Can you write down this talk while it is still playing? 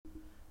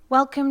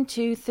Welcome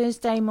to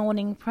Thursday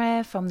morning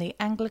prayer from the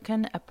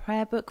Anglican A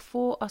prayer book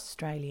for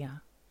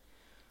Australia.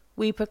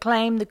 We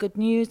proclaim the good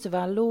news of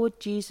our Lord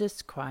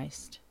Jesus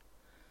Christ.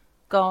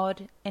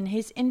 God, in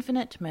his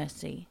infinite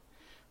mercy,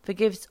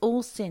 forgives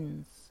all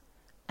sins,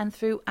 and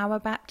through our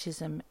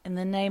baptism in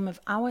the name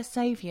of our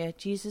Saviour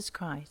Jesus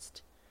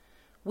Christ,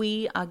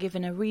 we are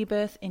given a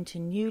rebirth into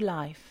new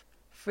life,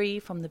 free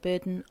from the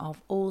burden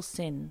of all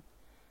sin.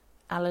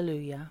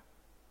 ALLELUIA.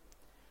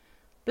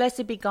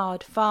 Blessed be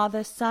God,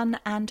 Father, Son,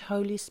 and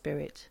Holy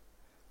Spirit.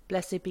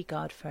 Blessed be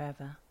God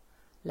forever.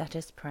 Let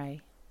us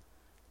pray.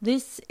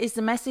 This is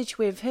the message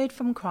we have heard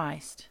from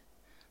Christ,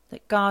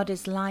 that God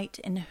is light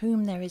in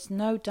whom there is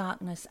no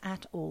darkness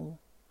at all.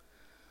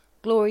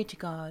 Glory to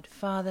God,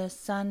 Father,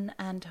 Son,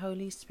 and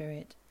Holy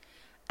Spirit,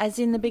 as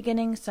in the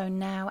beginning, so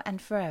now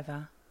and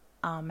forever.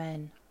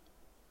 Amen.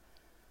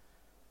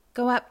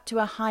 Go up to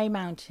a high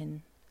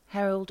mountain,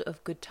 herald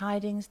of good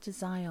tidings to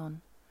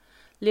Zion.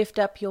 Lift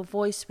up your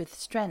voice with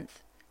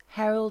strength,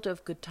 herald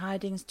of good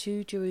tidings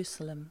to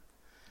Jerusalem.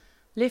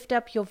 Lift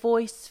up your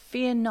voice,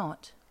 fear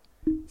not.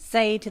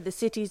 Say to the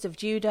cities of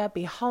Judah,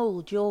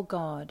 behold your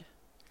God.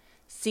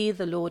 See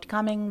the Lord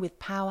coming with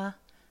power,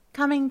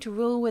 coming to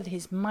rule with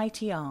his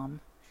mighty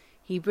arm.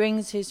 He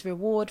brings his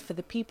reward for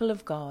the people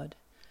of God,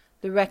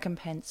 the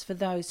recompense for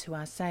those who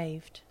are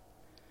saved.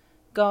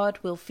 God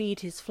will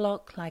feed his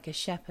flock like a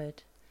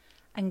shepherd,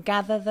 and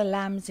gather the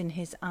lambs in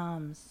his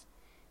arms.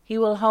 He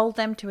will hold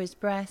them to his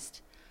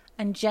breast,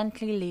 and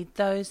gently lead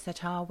those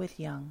that are with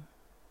young.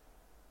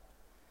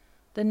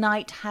 The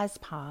night has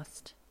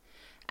passed,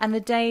 and the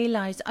day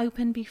lies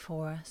open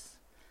before us.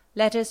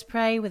 Let us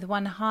pray with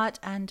one heart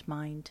and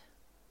mind.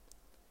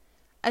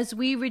 As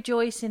we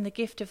rejoice in the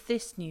gift of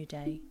this new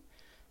day,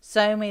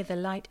 so may the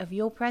light of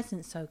your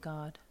presence, O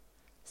God,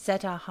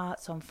 set our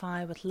hearts on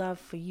fire with love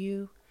for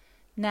you,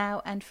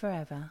 now and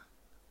forever.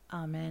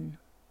 Amen.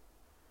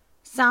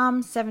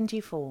 Psalm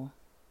 74.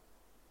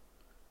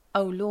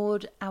 O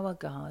Lord our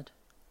God,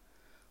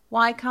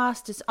 why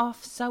cast us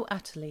off so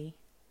utterly?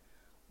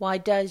 Why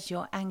does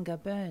your anger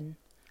burn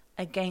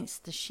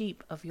against the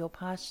sheep of your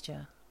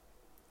pasture?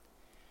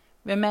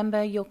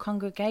 Remember your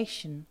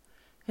congregation,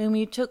 whom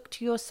you took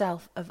to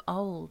yourself of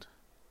old,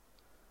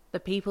 the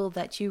people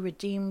that you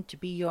redeemed to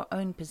be your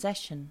own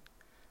possession,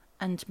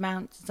 and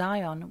Mount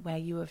Zion where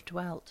you have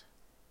dwelt.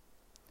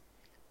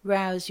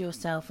 Rouse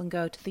yourself and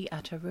go to the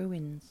utter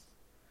ruins,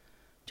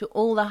 to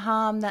all the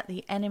harm that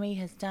the enemy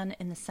has done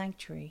in the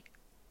sanctuary.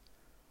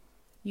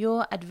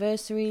 Your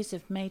adversaries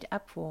have made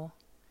uproar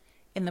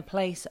in the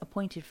place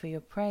appointed for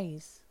your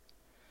praise.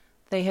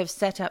 They have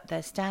set up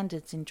their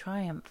standards in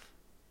triumph.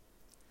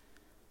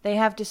 They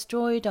have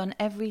destroyed on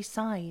every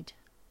side,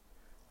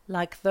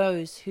 like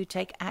those who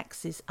take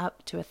axes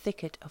up to a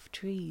thicket of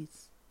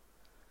trees.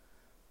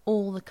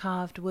 All the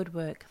carved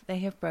woodwork they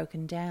have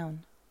broken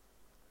down,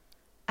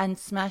 and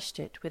smashed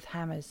it with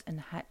hammers and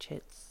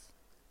hatchets.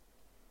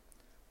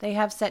 They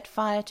have set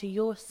fire to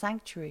your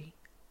sanctuary,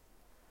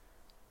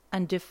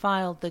 and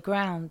defiled the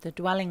ground, the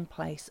dwelling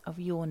place of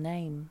your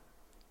name.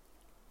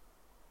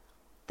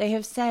 They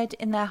have said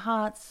in their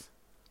hearts,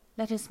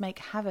 let us make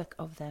havoc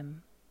of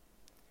them.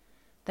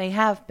 They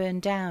have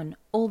burned down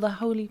all the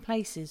holy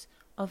places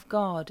of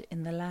God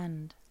in the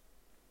land.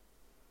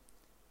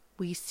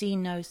 We see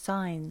no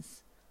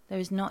signs, there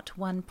is not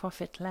one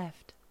prophet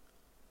left.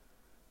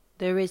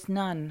 There is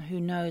none who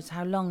knows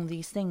how long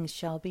these things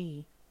shall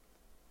be.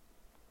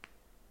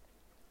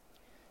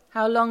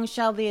 How long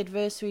shall the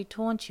adversary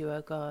taunt you,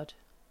 O God?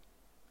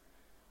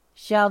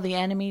 Shall the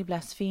enemy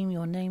blaspheme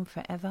your name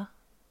forever?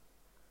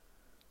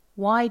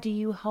 Why do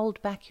you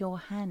hold back your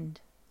hand?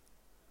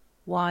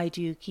 Why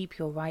do you keep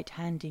your right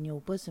hand in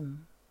your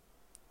bosom?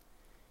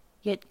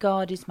 Yet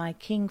God is my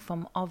King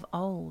from of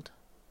old,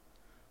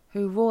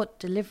 who wrought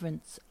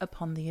deliverance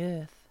upon the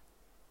earth.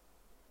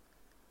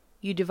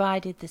 You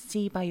divided the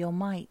sea by your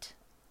might.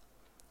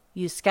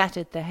 You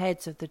scattered the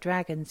heads of the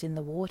dragons in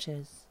the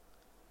waters.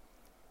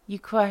 You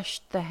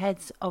crushed the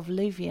heads of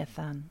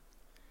Leviathan,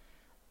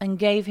 and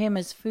gave him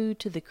as food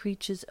to the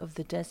creatures of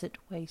the desert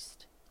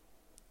waste.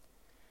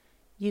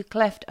 You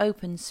cleft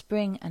open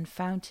spring and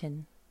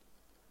fountain.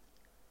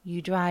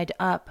 You dried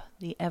up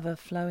the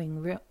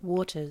ever-flowing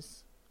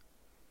waters.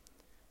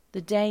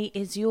 The day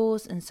is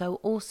yours, and so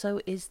also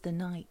is the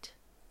night.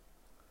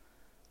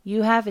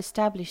 You have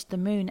established the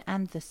moon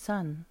and the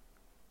sun.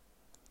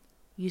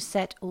 You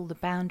set all the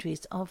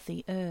boundaries of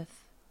the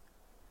earth.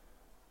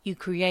 You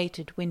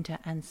created winter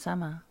and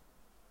summer.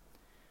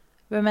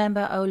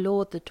 Remember, O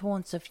Lord, the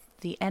taunts of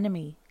the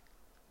enemy,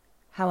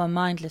 how a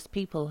mindless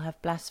people have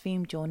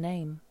blasphemed your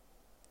name.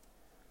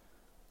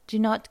 Do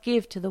not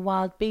give to the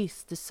wild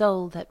beasts the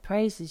soul that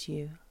praises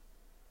you.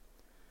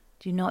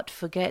 Do not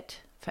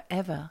forget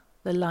forever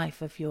the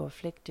life of your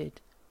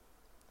afflicted.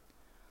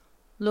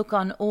 Look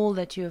on all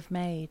that you have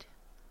made,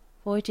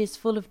 for it is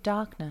full of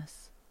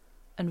darkness,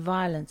 and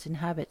violence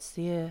inhabits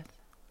the earth.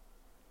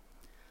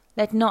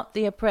 Let not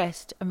the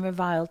oppressed and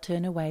reviled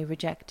turn away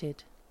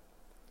rejected,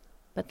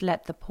 but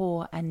let the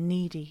poor and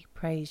needy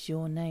praise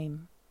your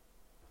name.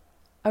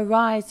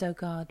 Arise, O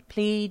God,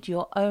 plead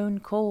your own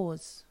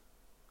cause.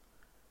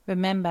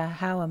 Remember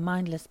how a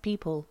mindless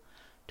people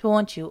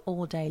taunt you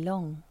all day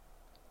long.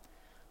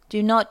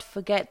 Do not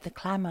forget the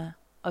clamour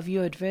of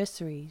your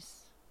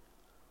adversaries,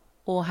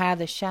 or how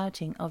the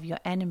shouting of your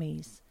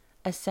enemies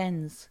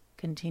ascends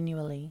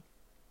continually.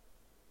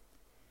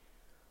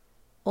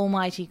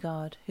 Almighty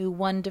God, who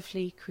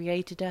wonderfully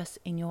created us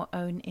in your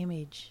own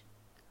image,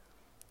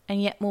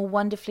 and yet more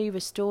wonderfully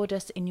restored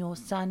us in your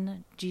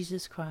Son,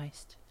 Jesus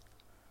Christ,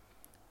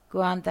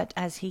 grant that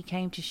as he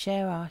came to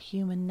share our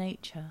human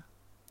nature,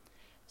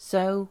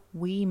 so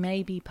we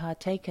may be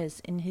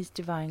partakers in his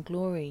divine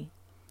glory,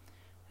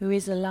 who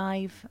is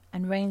alive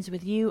and reigns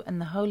with you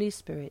and the Holy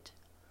Spirit,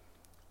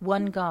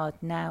 one God,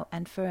 now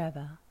and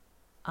forever.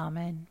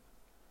 Amen.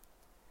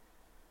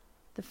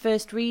 The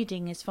first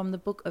reading is from the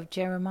book of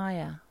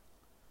Jeremiah,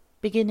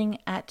 beginning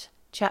at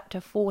chapter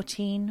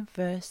 14,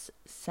 verse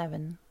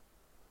 7.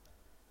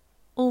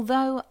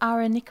 Although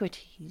our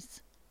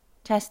iniquities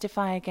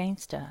testify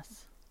against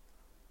us,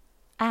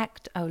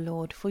 act, O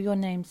Lord, for your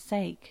name's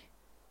sake.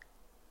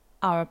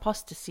 Our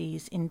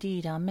apostasies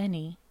indeed are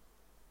many,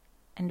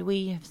 and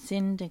we have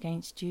sinned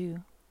against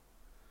you.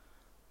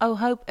 O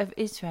hope of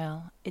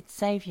Israel, its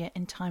Saviour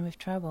in time of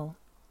trouble,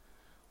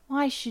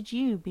 why should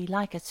you be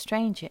like a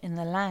stranger in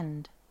the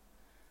land,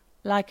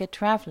 like a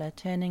traveller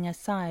turning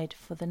aside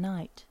for the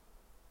night?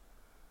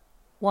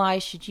 Why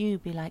should you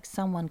be like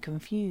someone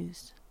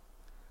confused,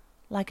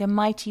 like a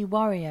mighty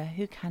warrior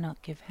who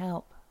cannot give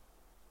help?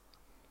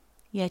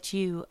 Yet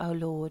you, O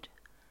Lord,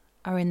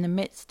 are in the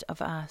midst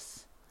of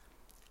us,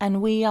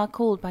 and we are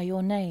called by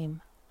your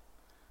name.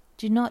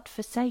 Do not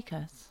forsake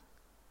us.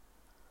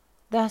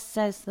 Thus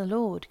says the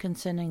Lord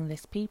concerning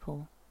this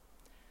people: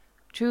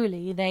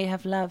 truly they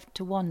have loved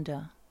to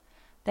wander,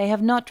 they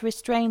have not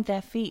restrained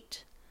their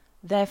feet,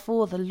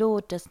 therefore the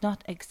Lord does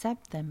not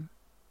accept them.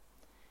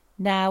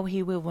 Now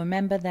he will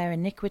remember their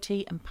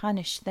iniquity and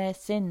punish their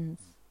sins.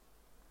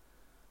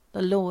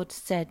 The Lord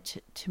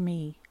said to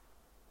me,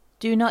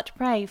 do not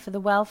pray for the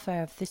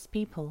welfare of this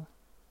people.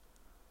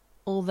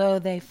 Although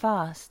they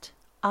fast,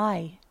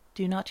 I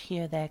do not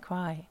hear their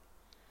cry.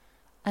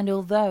 And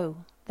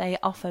although they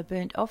offer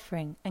burnt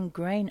offering and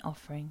grain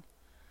offering,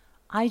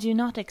 I do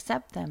not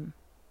accept them.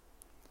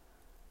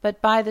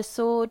 But by the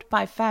sword,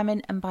 by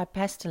famine, and by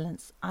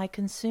pestilence I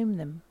consume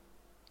them.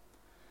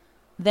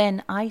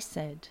 Then I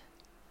said,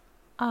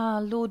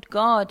 Lord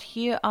God,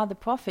 here are the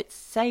prophets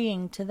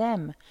saying to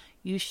them,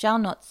 you shall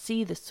not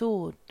see the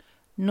sword,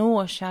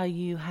 nor shall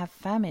you have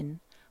famine,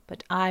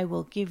 but I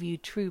will give you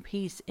true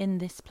peace in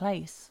this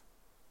place.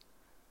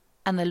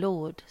 And the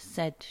Lord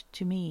said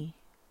to me,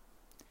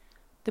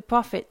 the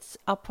prophets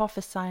are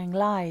prophesying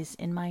lies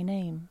in my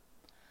name.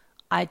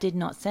 I did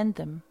not send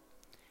them,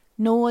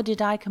 nor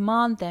did I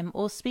command them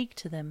or speak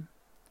to them.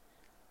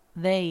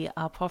 They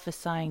are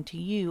prophesying to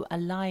you a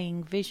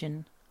lying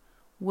vision,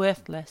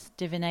 worthless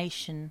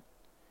divination,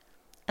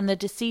 and the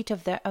deceit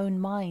of their own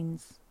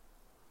minds.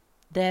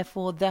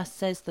 Therefore thus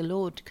says the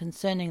Lord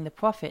concerning the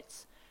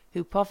prophets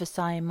who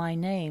prophesy in my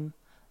name,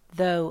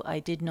 though I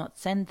did not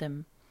send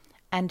them,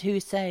 and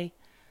who say,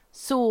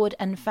 sword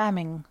and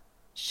famine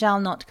shall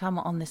not come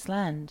on this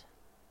land.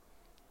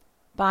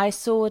 By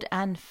sword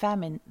and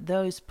famine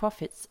those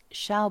prophets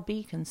shall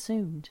be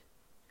consumed,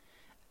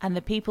 and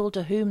the people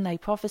to whom they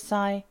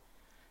prophesy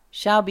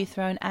shall be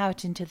thrown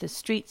out into the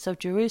streets of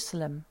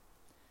Jerusalem,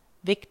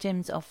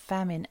 victims of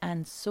famine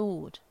and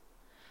sword.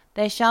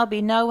 There shall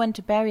be no one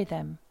to bury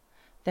them,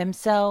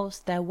 themselves,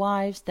 their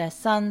wives, their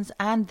sons,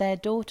 and their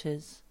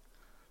daughters,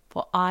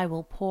 for I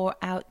will pour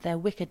out their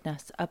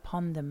wickedness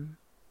upon them.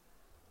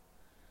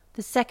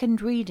 The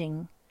second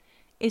reading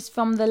is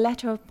from the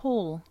letter of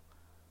Paul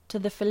to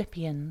the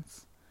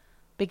Philippians,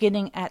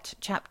 beginning at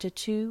chapter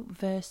 2,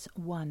 verse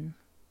 1.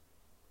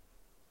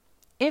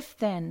 If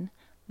then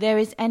there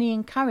is any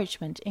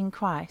encouragement in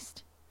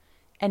Christ,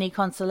 any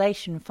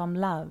consolation from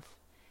love,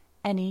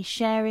 any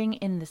sharing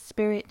in the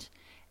Spirit,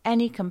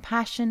 any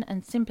compassion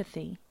and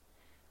sympathy,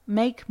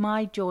 make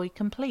my joy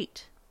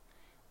complete.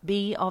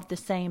 Be of the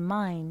same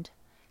mind,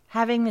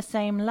 having the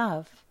same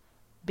love,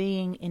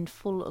 being in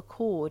full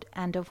accord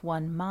and of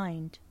one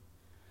mind.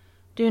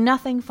 Do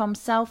nothing from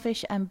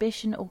selfish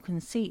ambition or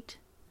conceit,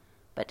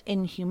 but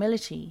in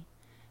humility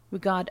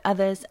regard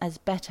others as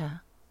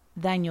better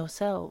than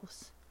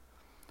yourselves.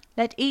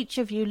 Let each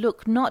of you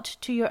look not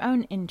to your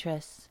own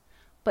interests,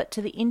 but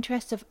to the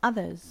interests of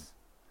others.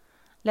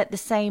 Let the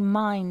same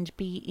mind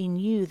be in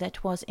you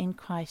that was in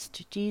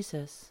Christ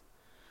Jesus,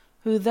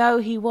 who, though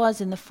he was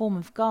in the form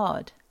of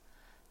God,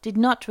 did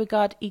not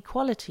regard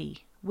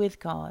equality with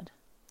God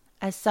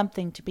as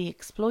something to be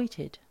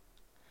exploited,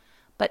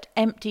 but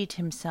emptied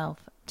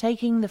himself,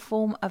 taking the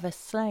form of a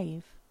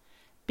slave,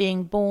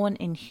 being born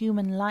in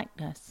human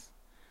likeness,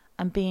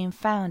 and being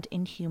found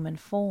in human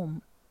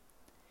form.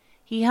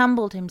 He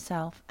humbled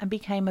himself and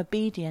became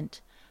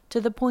obedient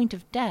to the point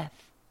of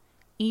death,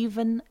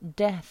 even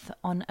death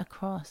on a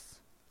cross.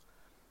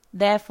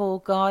 Therefore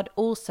God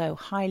also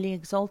highly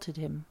exalted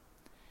him,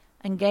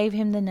 and gave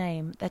him the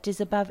name that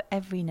is above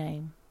every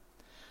name,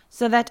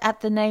 so that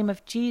at the name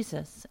of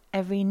Jesus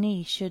every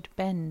knee should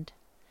bend,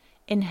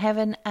 in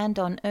heaven and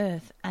on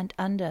earth and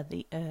under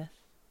the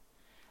earth,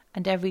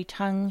 and every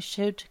tongue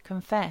should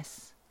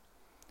confess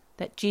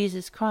that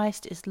Jesus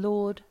Christ is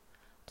Lord,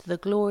 to the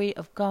glory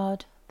of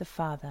God the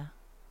Father.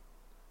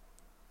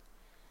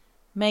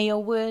 May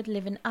your word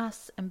live in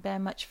us and bear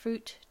much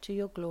fruit to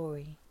your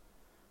glory.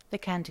 The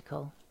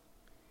Canticle.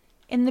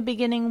 In the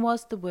beginning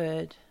was the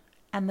Word,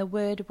 and the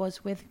Word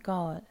was with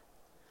God,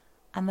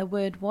 and the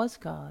Word was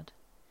God.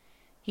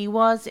 He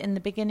was in the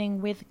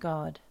beginning with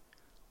God.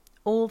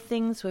 All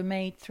things were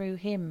made through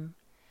him,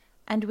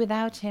 and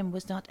without him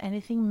was not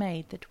anything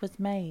made that was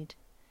made.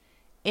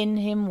 In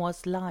him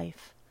was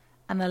life,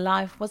 and the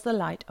life was the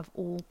light of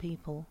all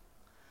people.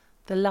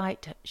 The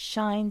light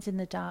shines in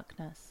the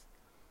darkness,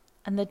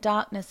 and the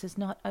darkness has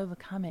not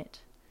overcome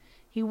it.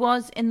 He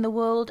was in the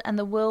world, and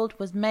the world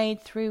was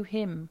made through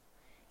him,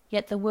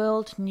 yet the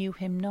world knew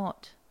him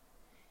not.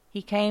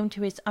 He came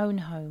to his own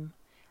home,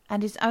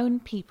 and his own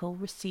people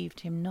received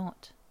him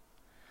not.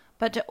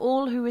 But to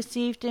all who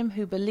received him,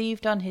 who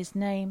believed on his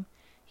name,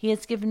 he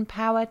has given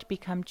power to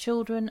become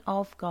children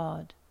of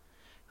God,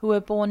 who were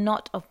born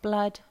not of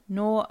blood,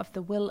 nor of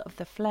the will of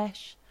the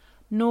flesh,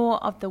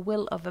 nor of the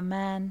will of a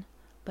man,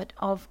 but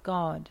of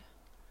God.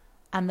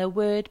 And the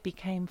Word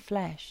became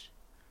flesh,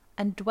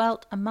 and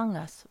dwelt among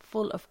us,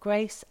 full of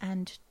grace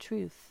and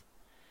truth.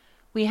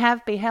 We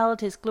have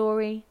beheld his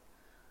glory,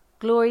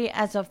 glory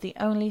as of the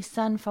only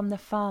Son from the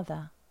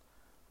Father,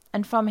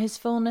 and from his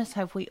fullness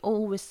have we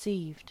all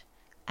received,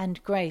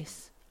 and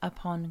grace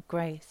upon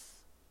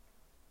grace.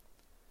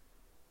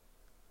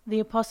 The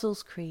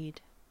Apostles' Creed.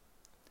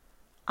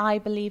 I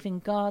believe in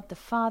God the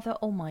Father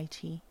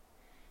Almighty,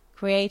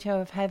 creator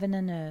of heaven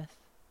and earth.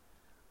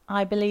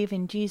 I believe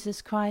in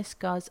Jesus Christ,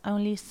 God's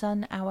only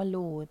Son, our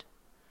Lord,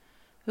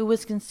 who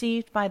was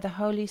conceived by the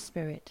Holy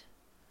Spirit,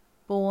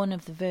 born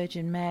of the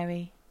Virgin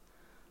Mary,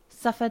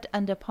 suffered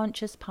under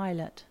Pontius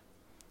Pilate,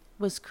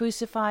 was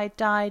crucified,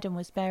 died, and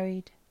was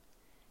buried.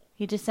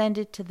 He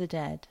descended to the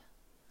dead.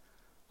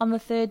 On the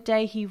third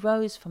day he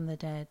rose from the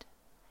dead.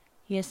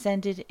 He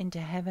ascended into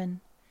heaven,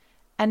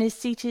 and is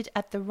seated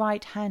at the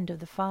right hand of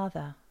the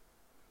Father.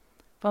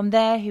 From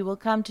there he will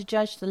come to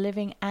judge the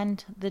living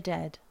and the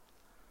dead.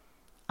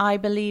 I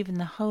believe in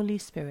the Holy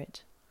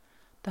Spirit,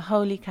 the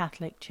Holy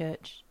Catholic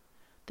Church,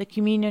 the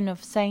communion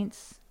of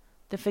saints,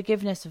 the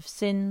forgiveness of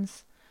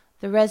sins,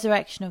 the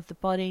resurrection of the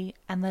body,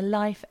 and the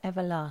life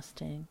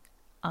everlasting.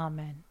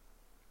 Amen.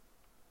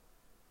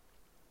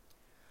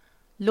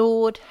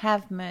 Lord,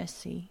 have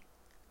mercy.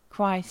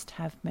 Christ,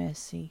 have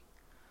mercy.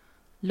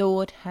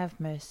 Lord, have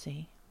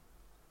mercy.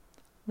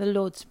 The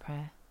Lord's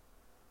Prayer.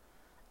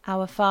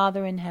 Our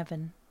Father in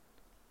heaven,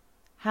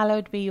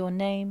 hallowed be your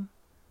name.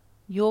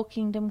 Your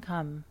kingdom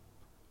come,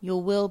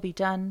 your will be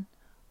done,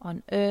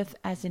 on earth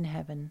as in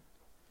heaven.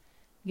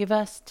 Give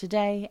us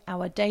today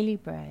our daily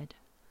bread.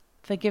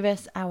 Forgive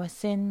us our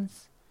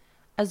sins,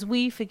 as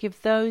we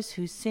forgive those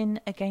who sin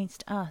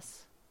against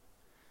us.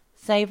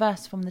 Save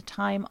us from the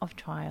time of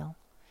trial,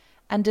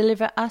 and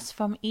deliver us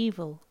from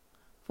evil.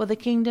 For the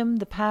kingdom,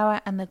 the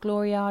power, and the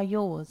glory are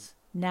yours,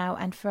 now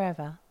and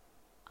forever.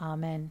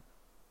 Amen.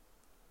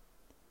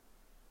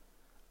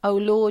 O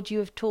Lord, you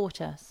have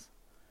taught us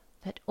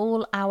that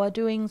all our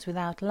doings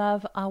without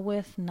love are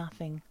worth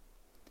nothing.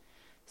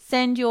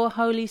 Send your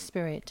Holy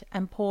Spirit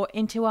and pour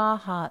into our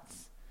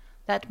hearts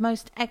that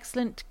most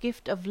excellent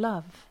gift of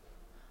love,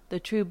 the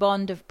true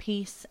bond of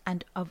peace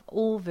and of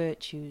all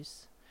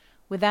virtues,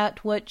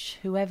 without which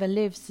whoever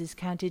lives is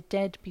counted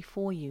dead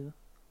before you.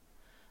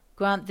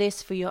 Grant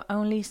this for your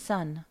only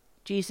Son,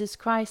 Jesus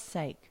Christ's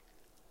sake.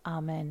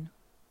 Amen.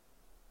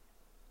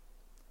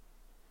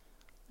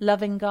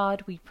 Loving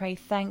God, we pray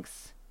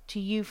thanks to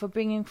you for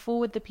bringing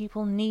forward the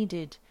people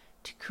needed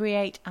to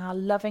create our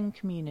loving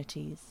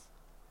communities.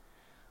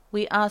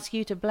 We ask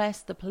you to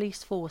bless the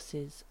police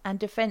forces and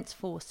defence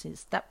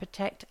forces that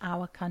protect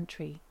our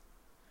country.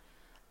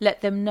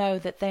 Let them know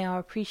that they are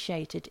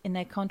appreciated in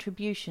their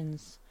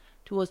contributions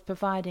towards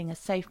providing a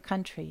safe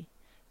country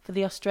for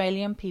the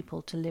Australian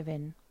people to live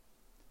in.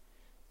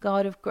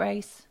 God of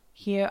grace,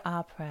 hear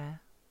our prayer.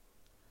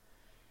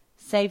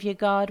 Saviour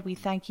God, we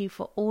thank you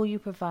for all you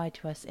provide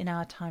to us in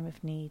our time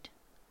of need.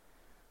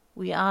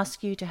 We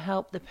ask you to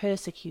help the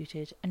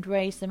persecuted and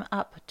raise them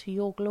up to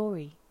your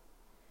glory.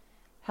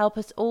 Help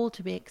us all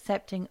to be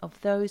accepting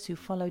of those who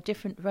follow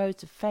different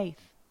roads of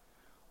faith,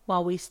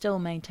 while we still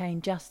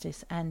maintain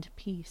justice and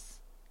peace.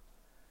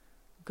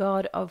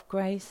 God of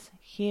grace,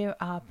 hear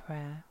our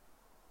prayer.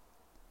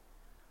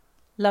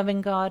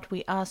 Loving God,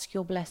 we ask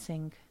your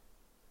blessing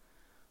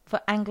for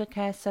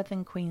Anglican A,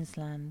 Southern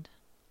Queensland,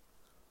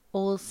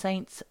 All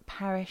Saints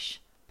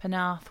Parish,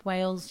 Penarth,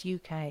 Wales,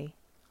 UK,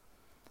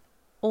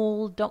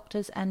 all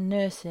doctors and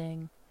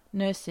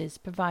nurses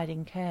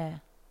providing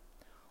care,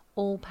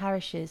 all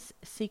parishes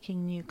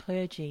seeking new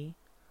clergy,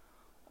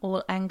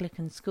 all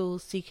Anglican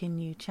schools seeking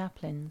new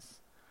chaplains,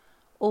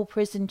 all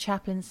prison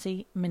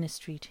chaplaincy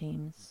ministry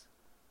teams,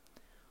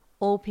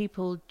 all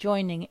people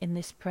joining in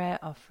this prayer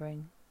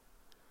offering.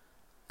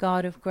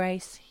 God of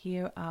grace,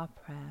 hear our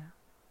prayer.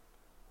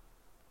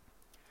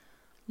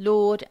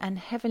 Lord and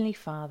Heavenly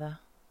Father,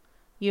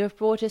 you have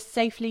brought us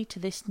safely to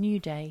this new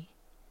day.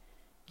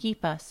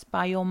 Keep us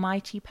by your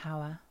mighty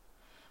power.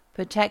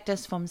 Protect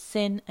us from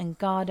sin and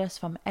guard us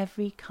from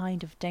every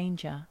kind of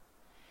danger.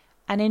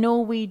 And in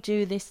all we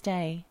do this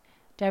day,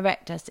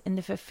 direct us in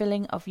the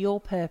fulfilling of your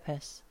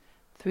purpose.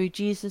 Through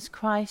Jesus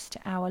Christ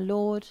our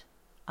Lord.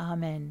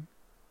 Amen.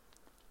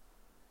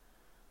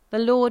 The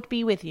Lord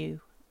be with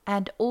you,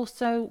 and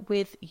also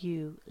with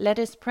you. Let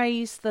us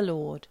praise the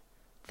Lord.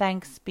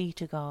 Thanks be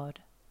to God.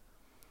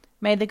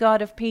 May the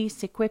God of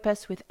peace equip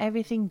us with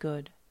everything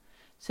good,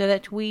 so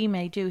that we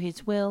may do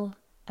his will,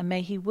 and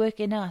may he work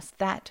in us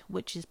that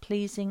which is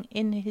pleasing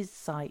in his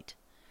sight.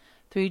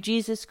 Through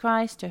Jesus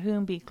Christ, to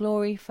whom be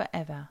glory for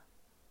ever.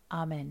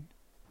 Amen.